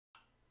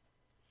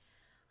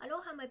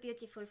Aloha, my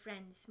beautiful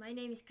friends. My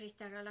name is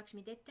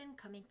Laksmi-Ditton,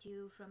 coming to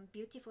you from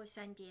beautiful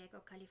San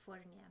Diego,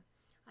 California.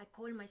 I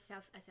call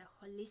myself as a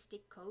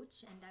holistic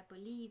coach, and I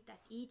believe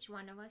that each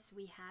one of us,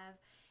 we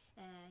have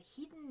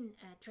hidden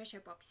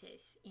treasure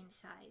boxes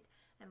inside.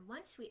 And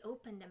once we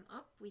open them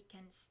up, we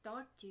can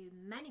start to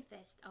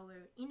manifest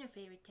our inner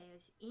fairy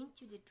tales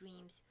into the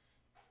dreams,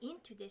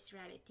 into this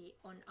reality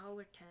on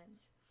our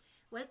terms.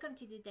 Welcome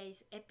to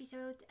today's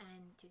episode,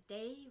 and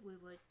today we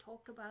will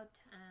talk about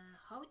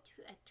how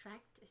to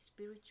attract a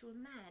spiritual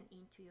man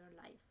into your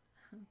life.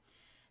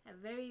 A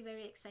very,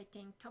 very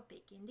exciting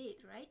topic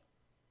indeed, right?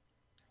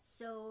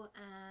 So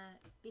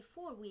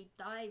before we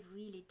dive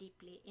really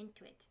deeply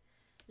into it,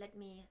 let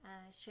me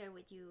share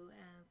with you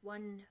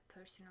one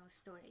personal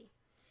story.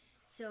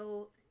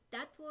 So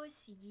that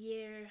was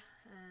year,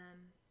 I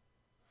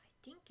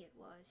think it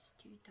was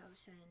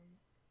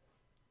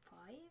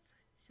 2005,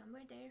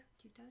 somewhere there,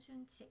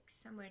 2006,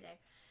 somewhere there.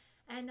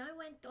 And I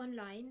went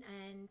online,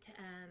 and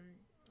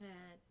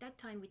that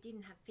time we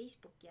didn't have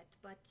Facebook yet,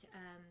 but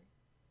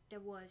there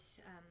was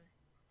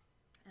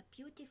a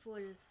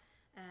beautiful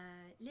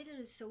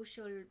little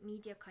social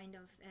media kind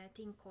of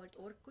thing called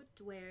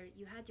Orkut, where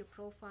you had your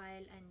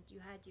profile and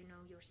you had,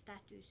 your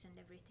status and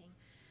everything.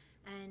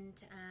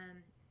 And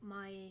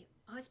my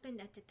husband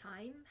at the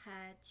time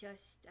had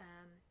just,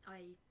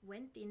 I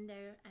went in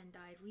there and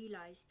I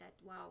realized that,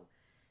 wow,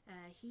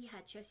 he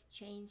had just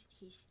changed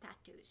his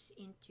status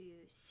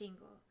into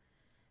single.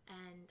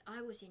 And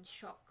I was in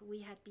shock.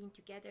 We had been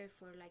together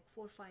for like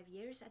 4 or 5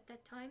 years at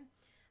that time,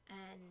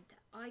 and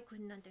I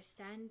couldn't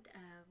understand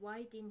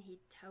why didn't he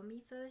tell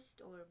me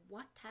first, or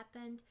what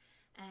happened.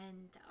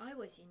 And I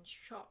was in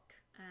shock.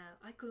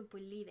 I couldn't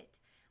believe it.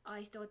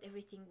 I thought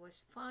everything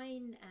was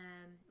fine.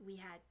 We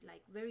had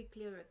like very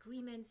clear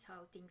agreements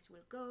how things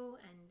will go,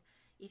 and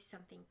if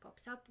something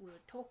pops up, we'll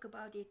talk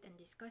about it and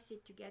discuss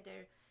it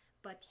together.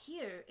 But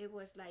here it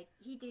was like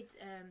he did,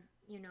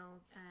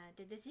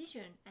 the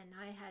decision, and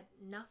I had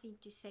nothing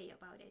to say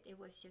about it. It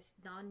was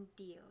just done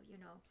deal.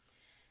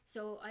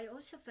 So I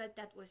also felt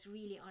that was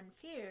really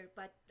unfair,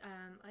 but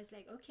I was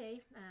like,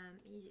 okay,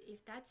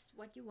 if that's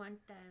what you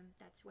want,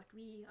 that's what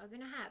we are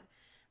gonna have.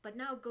 But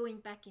now going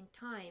back in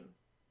time,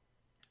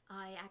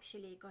 I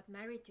actually got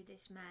married to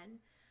this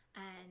man,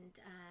 and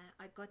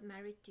I got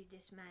married to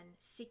this man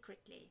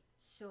secretly.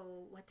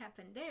 So what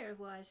happened there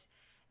was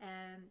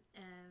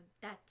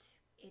that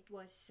it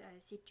was a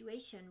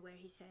situation where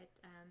he said,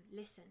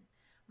 listen,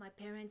 my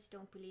parents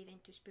don't believe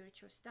into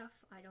spiritual stuff.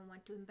 I don't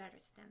want to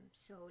embarrass them.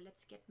 So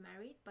let's get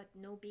married, but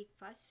no big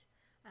fuss.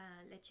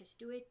 Let's just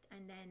do it.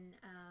 And then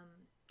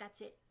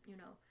that's it.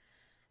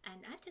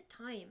 And at the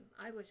time,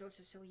 I was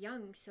also so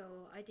young,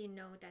 so I didn't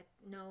know that,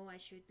 no, I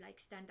should like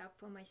stand up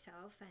for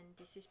myself, and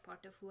this is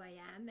part of who I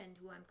am and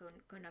who I'm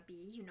gonna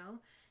be,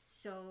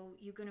 So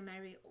you're gonna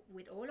marry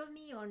with all of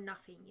me or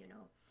nothing,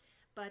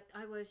 But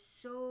I was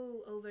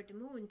so over the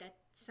moon that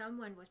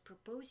someone was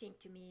proposing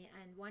to me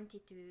and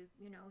wanted to,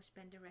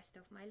 spend the rest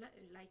of my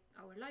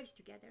our lives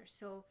together.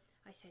 So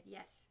I said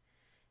yes.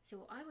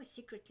 So I was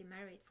secretly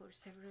married for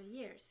several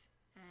years,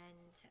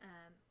 and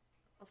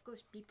of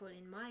course, people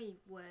in my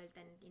world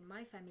and in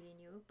my family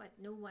knew, but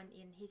no one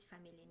in his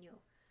family knew.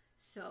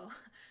 So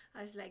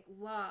I was like,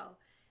 wow,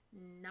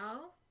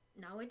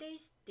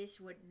 nowadays, this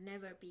would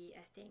never be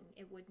a thing.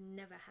 It would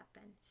never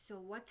happen. So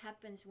what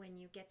happens when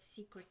you get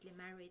secretly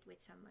married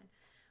with someone?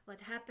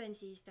 What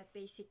happens is that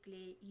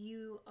basically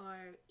you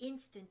are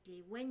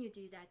instantly, when you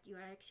do that, you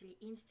are actually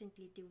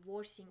instantly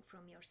divorcing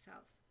from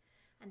yourself.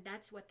 And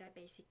that's what I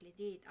basically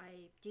did.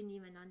 I didn't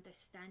even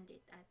understand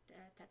it at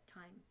that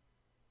time.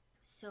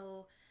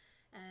 So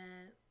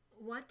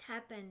what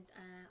happened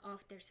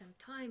after some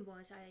time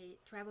was I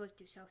traveled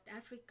to South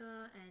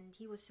Africa, and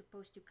he was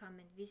supposed to come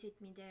and visit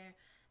me there,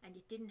 and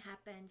it didn't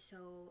happen.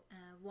 So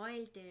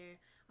while there,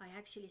 I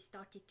actually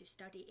started to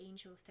study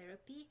angel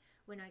therapy.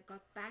 When I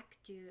got back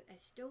to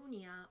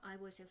Estonia, I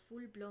was a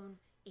full-blown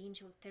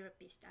angel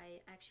therapist.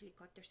 I actually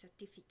got the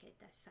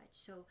certificate as such.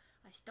 So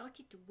I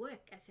started to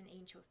work as an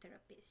angel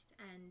therapist.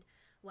 And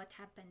what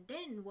happened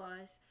then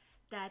was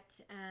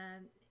that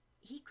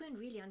he couldn't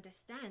really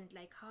understand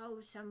like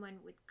how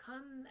someone would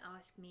come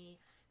ask me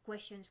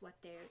questions what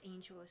their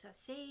angels are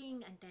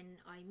saying, and then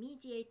I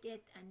mediate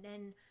it, and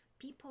then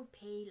people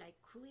pay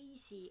like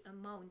crazy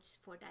amounts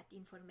for that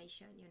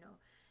information.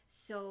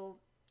 So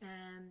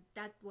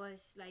that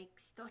was like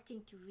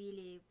starting to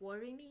really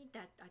worry me,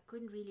 that I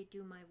couldn't really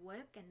do my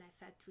work, and I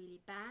felt really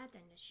bad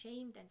and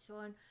ashamed and so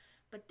on.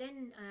 But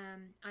then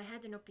I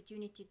had an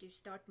opportunity to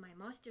start my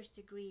master's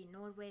degree in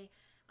Norway.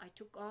 I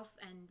took off,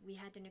 and we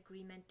had an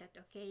agreement that,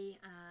 okay,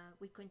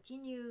 we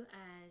continue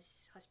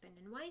as husband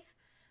and wife,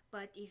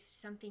 but if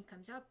something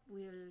comes up,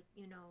 we'll,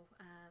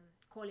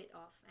 call it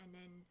off. And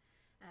then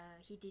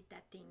he did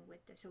that thing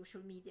with the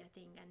social media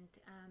thing, and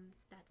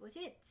that was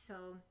it.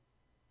 So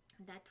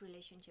that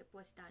relationship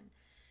was done.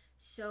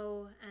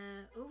 So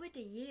over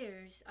the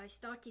years, I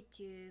started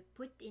to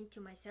put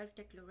into my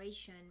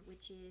self-declaration,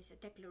 which is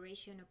a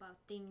declaration about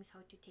things,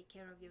 how to take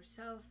care of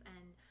yourself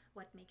and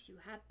what makes you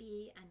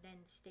happy, and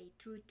then stay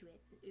true to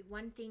it.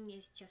 One thing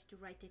is just to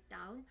write it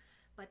down,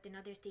 but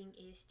another thing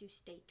is to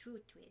stay true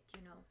to it,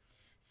 you know.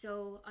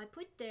 So I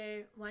put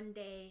there one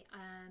day,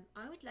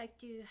 I would like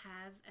to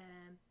have,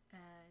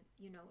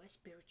 you know, a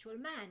spiritual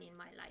man in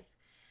my life.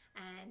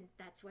 And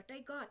that's what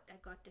I got. I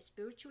got a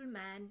spiritual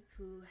man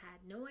who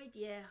had no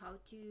idea how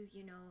to,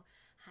 you know,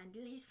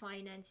 handle his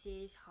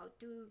finances, how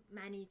to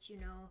manage, you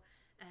know,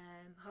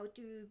 how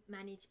to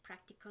manage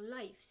practical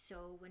life.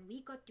 So when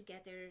we got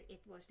together,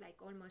 it was like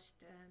almost,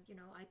 you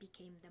know, I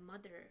became the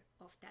mother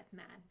of that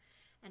man.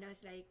 And I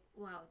was like,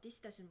 wow, this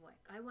doesn't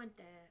work. I want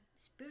a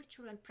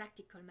spiritual and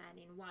practical man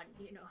in one,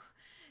 you know.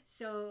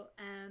 So,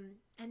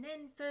 and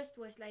then first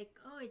was like,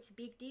 oh, it's a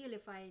big deal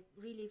if I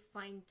really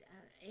find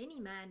any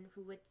man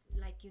who would,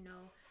 like, you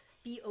know,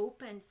 be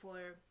open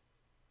for,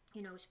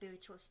 you know,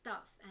 spiritual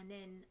stuff. And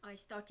then I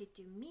started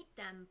to meet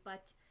them,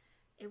 but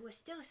it was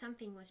still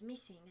something was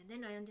missing. And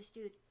then I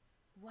understood,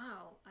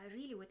 wow, I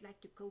really would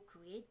like to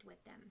co-create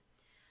with them.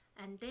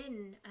 And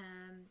then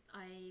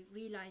I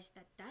realized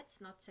that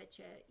that's not such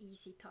an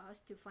easy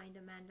task to find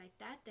a man like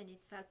that, and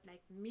it felt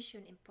like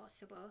mission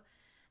impossible.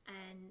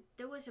 And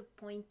there was a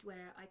point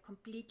where I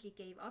completely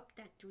gave up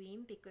that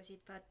dream, because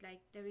it felt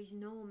like there is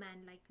no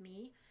man like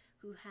me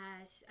who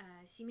has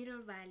similar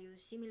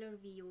values, similar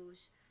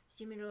views,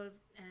 similar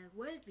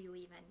worldview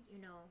even, you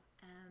know,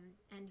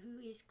 and who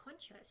is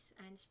conscious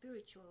and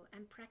spiritual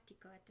and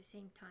practical at the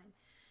same time.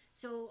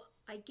 So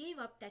I gave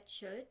up that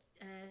shirt,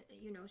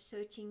 you know,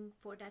 searching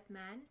for that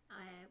man,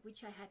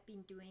 which I had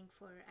been doing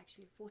for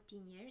actually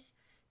 14 years,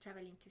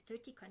 traveling to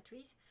 30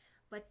 countries.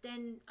 But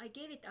then I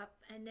gave it up,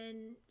 and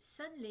then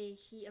suddenly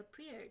he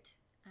appeared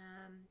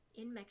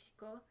in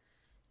Mexico,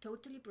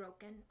 totally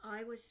broken.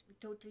 I was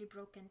totally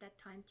broken that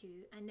time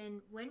too. And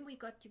then when we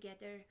got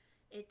together,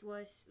 it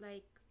was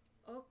like,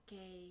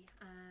 okay,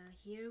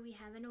 here we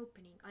have an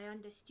opening. I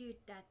understood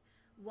that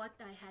what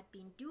I had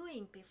been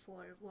doing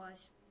before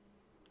was,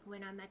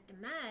 when I met the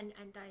man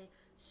and I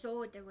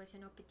saw there was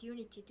an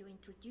opportunity to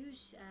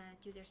introduce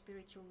to their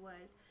spiritual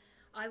world,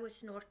 I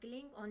was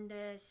snorkeling on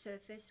the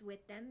surface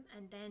with them.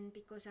 And then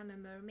because I'm a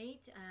mermaid,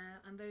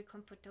 I'm very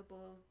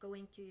comfortable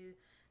going to,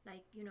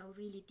 like, you know,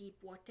 really deep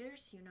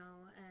waters, you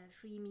know,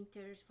 3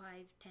 meters, 5,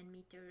 10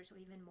 meters, or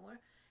even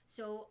more.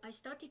 So I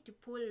started to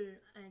pull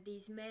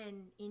these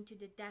men into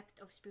the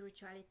depth of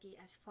spirituality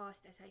as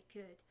fast as I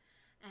could.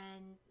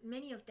 And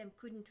many of them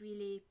couldn't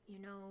really, you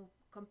know,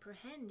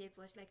 comprehend. It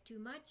was like too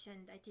much,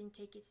 and I didn't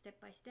take it step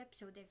by step,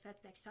 so they felt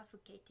like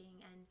suffocating,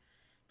 and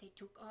they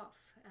took off.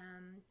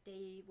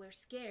 They were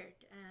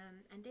scared,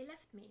 and they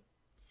left me.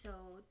 So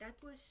that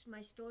was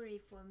my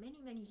story for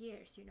many, many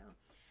years, you know.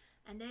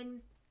 And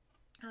then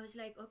I was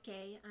like,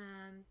 okay,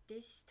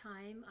 this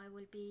time I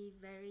will be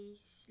very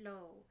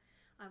slow.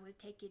 I will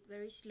take it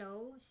very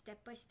slow,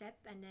 step by step.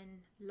 And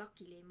then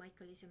luckily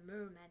Michael is a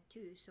merman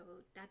too, so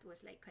that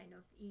was like kind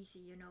of easy,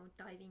 you know,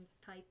 diving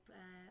type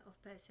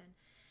of person.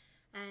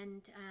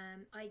 And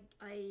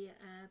I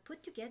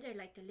put together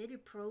like a little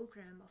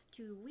program of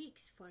 2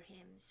 weeks for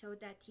him, so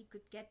that he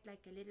could get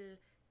like a little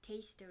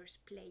taster's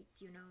plate,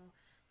 you know,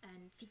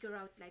 and figure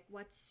out like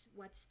what's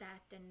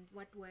that, and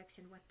what works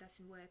and what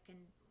doesn't work, and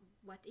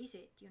what is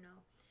it, you know.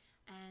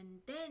 And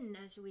then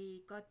as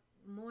we got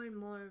more and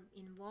more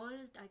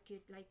involved, I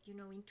could, like, you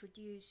know,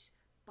 introduce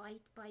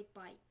bite by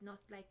bite, not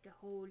like a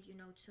whole, you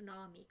know,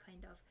 tsunami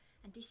kind of.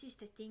 And this is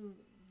the thing,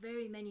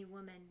 very many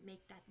women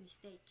make that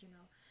mistake, you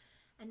know.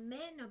 And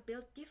men are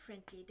built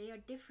differently. They are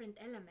different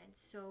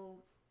elements.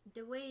 So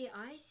the way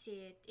I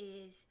see it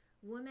is,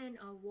 women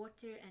are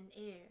water and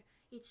air.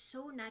 It's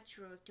so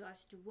natural to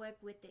us to work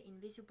with the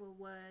invisible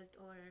world,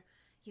 or,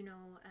 you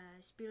know,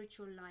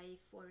 spiritual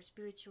life or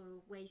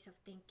spiritual ways of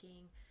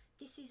thinking.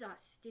 This is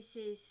us. This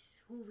is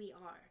who we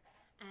are.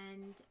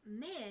 And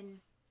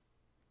men,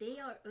 they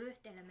are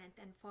earth element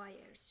and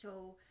fire.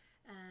 So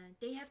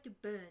they have to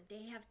burn,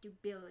 they have to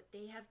build,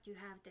 they have to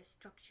have the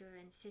structure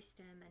and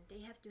system, and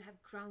they have to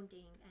have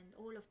grounding and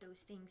all of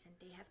those things, and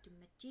they have to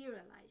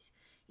materialize.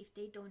 If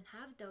they don't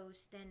have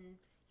those, then,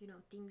 you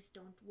know, things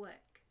don't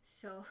work.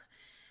 So,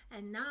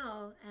 and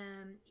now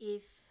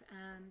if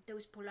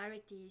those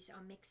polarities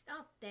are mixed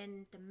up,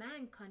 then the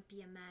man can't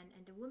be a man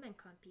and the woman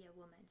can't be a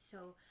woman.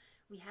 So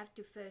we have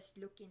to first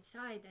look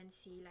inside and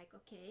see, like,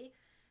 okay,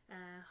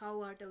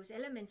 how are those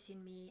elements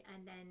in me,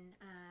 and then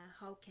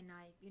how can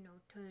I, you know,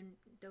 turn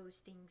those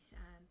things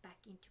back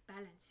into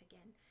balance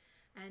again.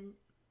 And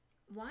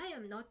why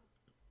I'm not,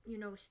 you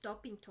know,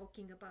 stopping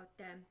talking about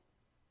the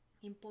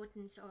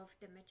importance of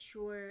the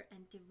mature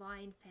and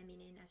divine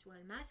feminine as well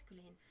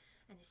masculine,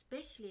 and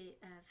especially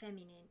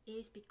feminine,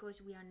 is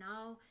because we are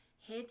now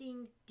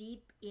heading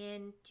deep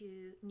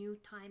into new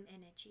time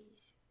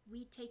energies.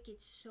 We take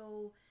it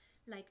so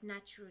like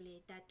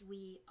naturally that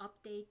we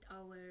update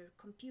our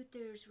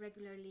computers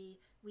regularly,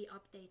 we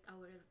update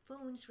our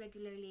phones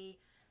regularly,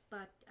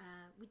 but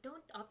we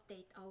don't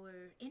update our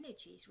our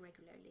energies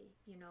regularly,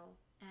 you know.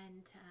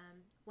 And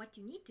what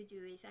you need to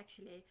do is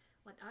actually,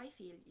 what I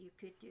feel you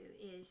could do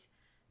is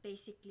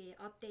basically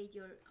update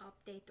or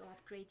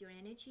upgrade your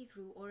energy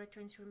through aura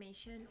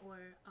transformation, or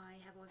I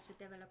have also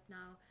developed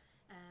now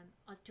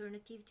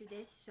alternative to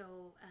this,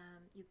 so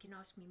you can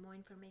ask me more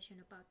information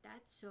about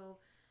that. So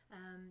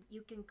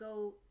you can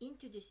go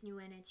into this new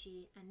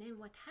energy, and then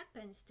what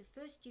happens, the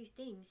first two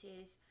things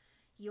is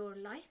your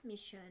life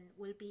mission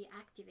will be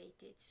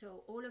activated.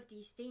 So all of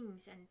these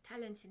things and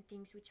talents and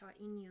things which are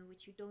in you,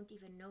 which you don't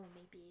even know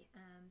maybe,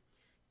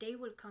 they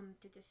will come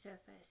to the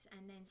surface.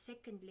 And then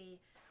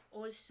secondly,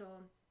 also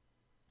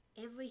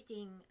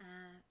everything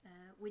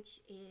which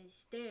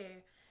is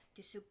there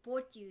to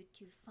support you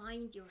to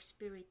find your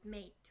spirit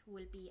mate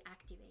will be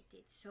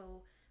activated.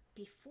 So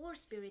before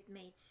spirit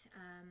mates,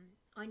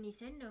 Annie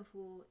Senno,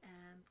 who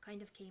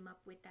kind of came up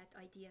with that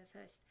idea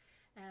first,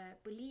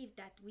 believed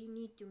that we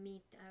need to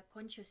meet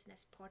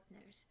consciousness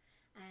partners.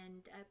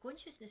 And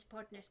consciousness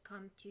partners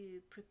come to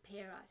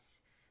prepare us.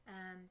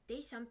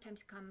 They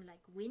sometimes come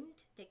like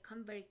wind, they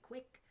come very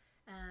quick.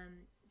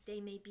 They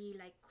may be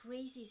like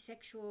crazy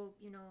sexual,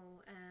 you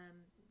know,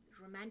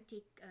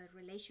 romantic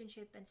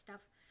relationship and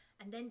stuff,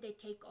 and then they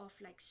take off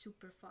like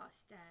super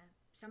fast,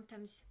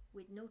 sometimes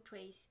with no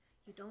trace.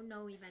 You don't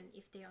know even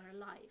if they are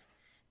alive.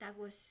 That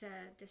was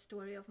the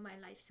story of my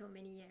life so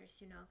many years,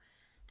 you know.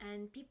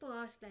 And people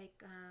ask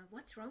like,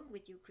 what's wrong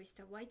with you,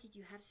 Krista? Why did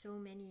you have so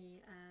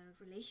many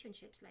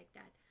relationships like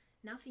that?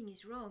 Nothing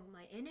is wrong.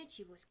 My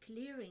energy was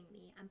clearing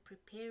me and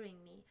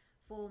preparing me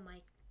for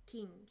my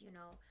king, you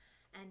know.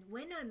 And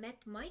when I met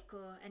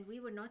Michael, and we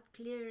were not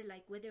clear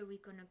like whether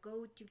we're gonna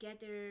go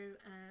together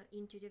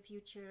into the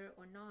future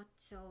or not,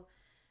 so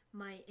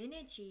my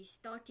energy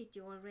started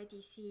to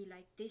already see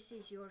like, this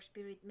is your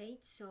spirit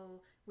mate,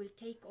 so we'll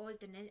take all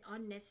the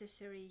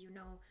unnecessary, you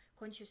know,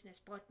 consciousness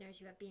partners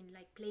you have been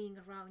like playing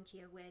around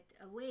here with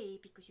away,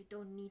 because you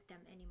don't need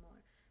them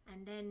anymore.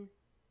 And then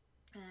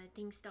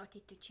things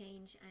started to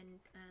change, and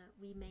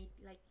we made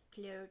like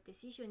clear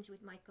decisions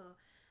with Michael,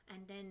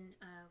 and then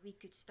we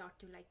could start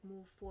to like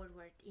move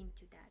forward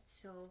into that.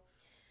 So,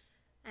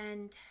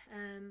 and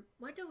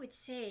what I would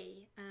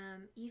say,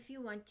 if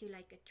you want to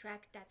like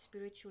attract that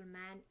spiritual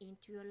man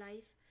into your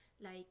life,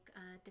 like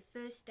the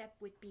first step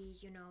would be,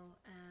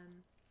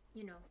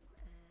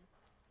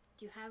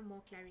 to have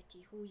more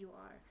clarity who you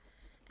are.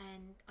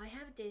 And I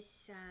have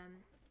this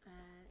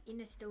in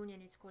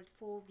Estonian, it's called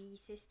 4V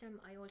system.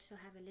 I also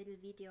have a little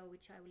video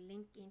which I will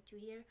link into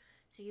here,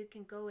 so you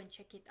can go and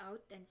check it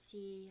out and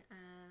see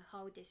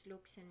how this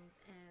looks and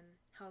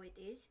how it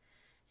is.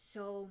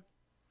 So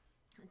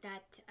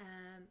that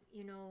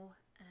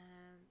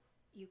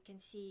you can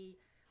see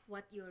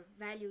what your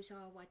values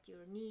are, what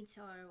your needs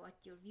are, what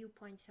your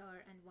viewpoints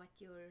are, and what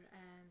your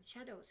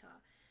shadows are.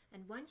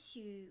 And once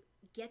you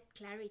get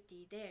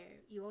clarity there,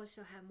 you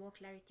also have more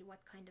clarity what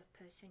kind of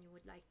person you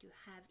would like to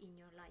have in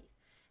your life.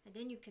 And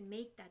then you can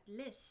make that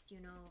list,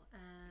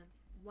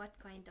 what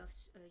kind of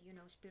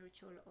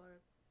spiritual or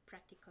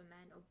practical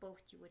man or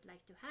both you would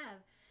like to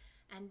have.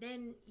 And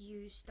then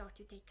you start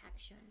to take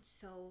action.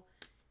 So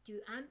to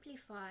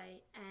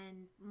amplify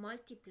and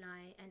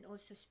multiply and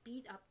also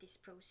speed up this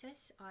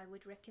process, I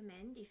would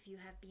recommend, if you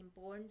have been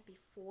born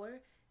before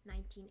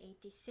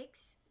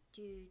 1986,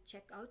 to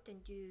check out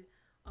and do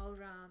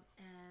aura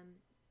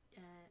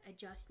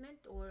adjustment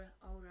or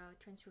aura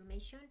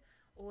transformation,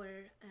 or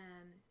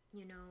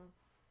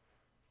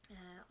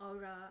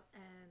aura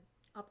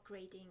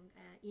upgrading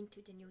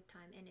into the new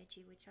time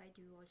energy, which I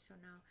do also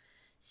now.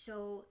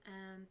 So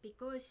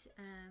because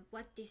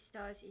what this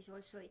does is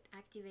also it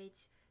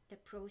activates the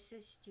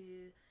process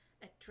to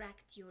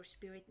attract your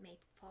spirit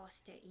mate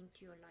faster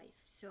into your life.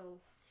 So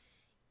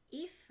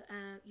if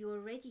you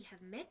already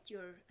have met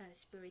your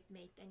spirit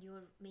mate and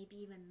you're maybe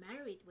even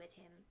married with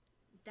him,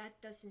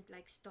 that doesn't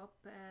like stop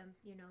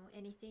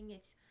anything.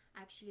 It's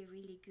actually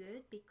really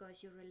good,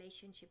 because your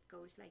relationship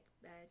goes like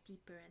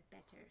deeper and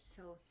better.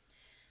 So,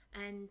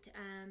 and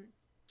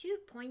 2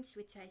 points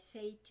which I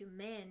say to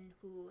men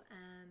who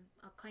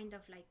are kind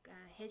of like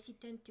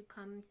hesitant to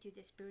come to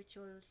the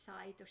spiritual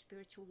side or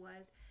spiritual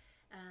world,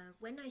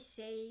 when I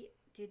say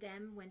to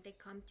them, when they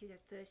come to the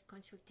first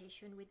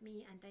consultation with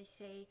me, and I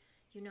say,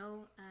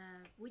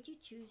 would you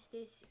choose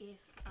this if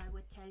I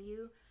would tell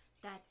you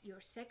that your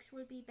sex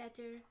will be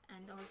better,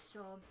 and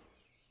also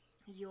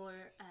your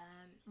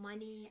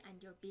money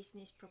and your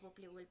business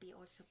probably will be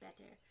also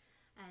better?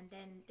 And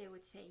then they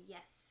would say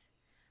yes.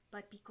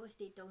 But because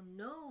they don't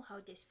know how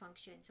this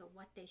functions or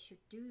what they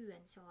should do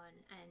and so on,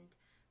 and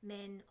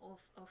men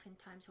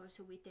oftentimes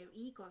also with their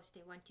egos,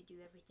 they want to do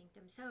everything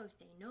themselves,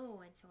 they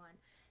know, and so on.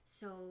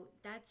 So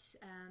that's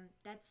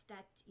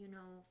that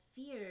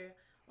fear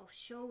of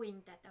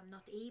showing that I'm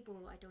not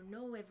able, I don't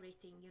know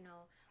everything,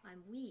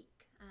 I'm weak.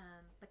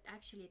 But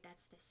actually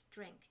that's the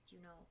strength.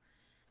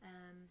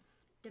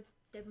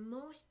 The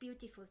most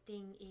beautiful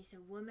thing is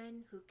a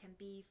woman who can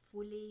be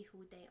fully who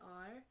they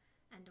are,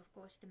 and of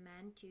course the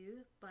man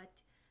too. But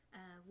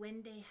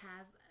when they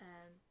have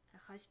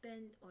a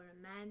husband or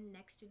a man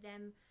next to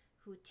them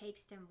who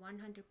takes them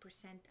 100%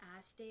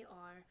 as they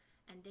are,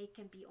 and they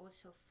can be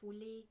also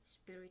fully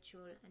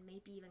spiritual and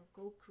maybe even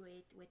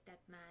co-create with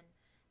that man.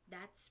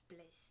 That's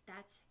bliss,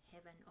 that's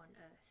heaven on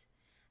earth.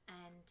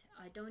 And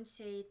I don't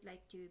say it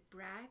like to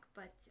brag,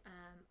 but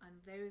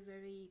I'm very,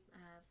 very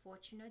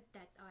fortunate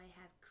that I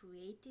have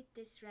created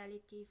this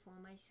reality for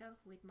myself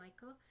with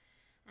Michael.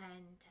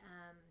 And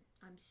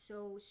I'm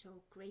so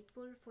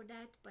grateful for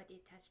that, but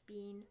it has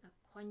been a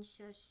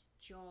conscious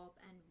job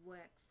and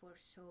work for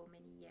so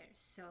many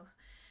years.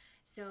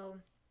 So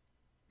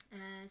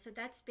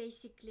that's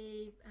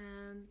basically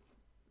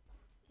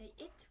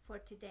it for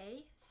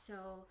today.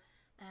 So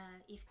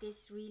if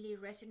this really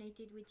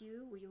resonated with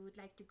you, or you would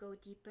like to go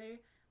deeper,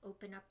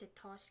 open up the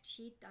task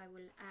sheet I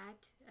will add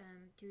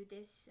to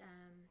this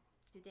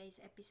today's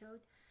episode.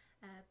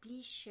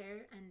 Please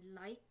share and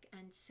like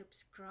and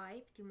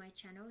subscribe to my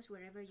channels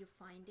wherever you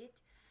find it.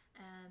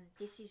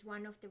 This is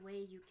one of the way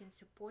you can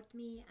support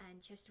me,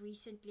 and just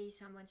recently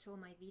someone saw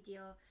my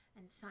video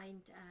and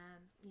signed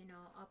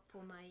up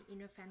for my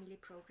inner family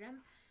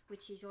program,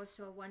 which is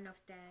also one of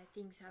the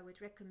things I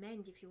would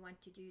recommend if you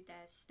want to do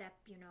the step,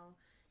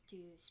 to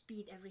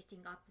speed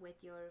everything up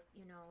with your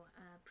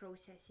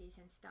processes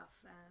and stuff,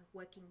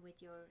 working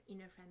with your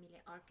inner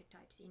family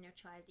archetypes, inner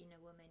child,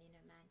 inner woman,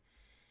 inner man.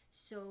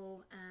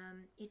 So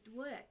it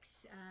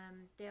works.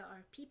 There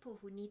are people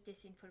who need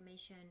this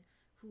information,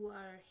 who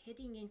are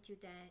heading into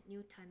the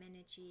new time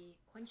energy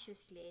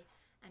consciously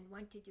and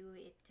want to do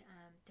it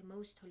the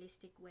most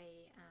holistic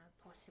way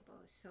possible.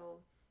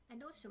 So,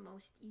 and also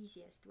most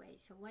easiest way.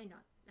 So why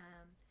not?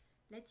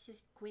 Let's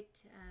just quit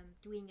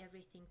doing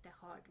everything the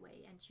hard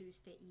way and choose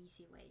the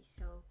easy way.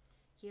 So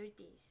here it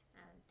is,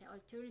 the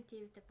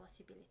alternative, the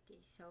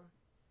possibility. So,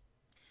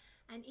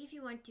 and if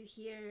you want to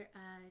hear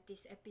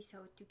this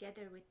episode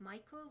together with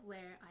Michael,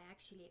 where I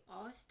actually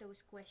ask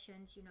those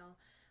questions,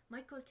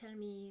 Michael, tell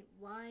me,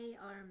 why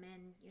are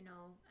men,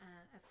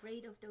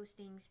 afraid of those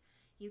things?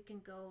 You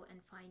can go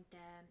and find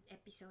the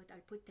episode.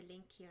 I'll put the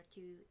link here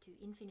to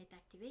Infinite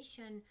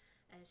Activation,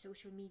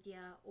 social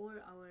media,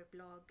 or our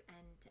blog,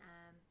 and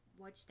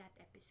watch that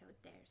episode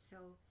there. So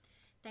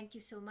thank you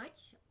so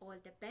much. All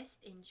the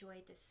best.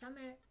 Enjoy the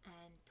summer,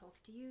 and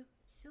talk to you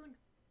soon.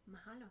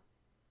 Mahalo.